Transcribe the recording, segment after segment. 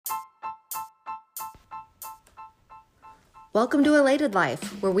Welcome to Elated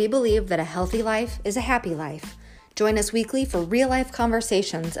Life, where we believe that a healthy life is a happy life. Join us weekly for real-life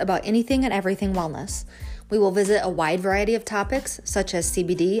conversations about anything and everything wellness. We will visit a wide variety of topics, such as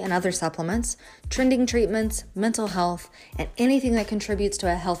CBD and other supplements, trending treatments, mental health, and anything that contributes to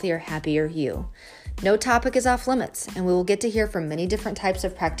a healthier, happier you. No topic is off limits, and we will get to hear from many different types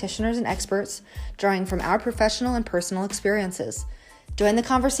of practitioners and experts, drawing from our professional and personal experiences. Join the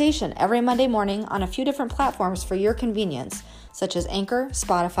conversation every Monday morning on a few different platforms for your convenience, such as Anchor,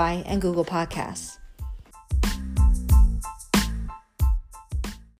 Spotify, and Google Podcasts.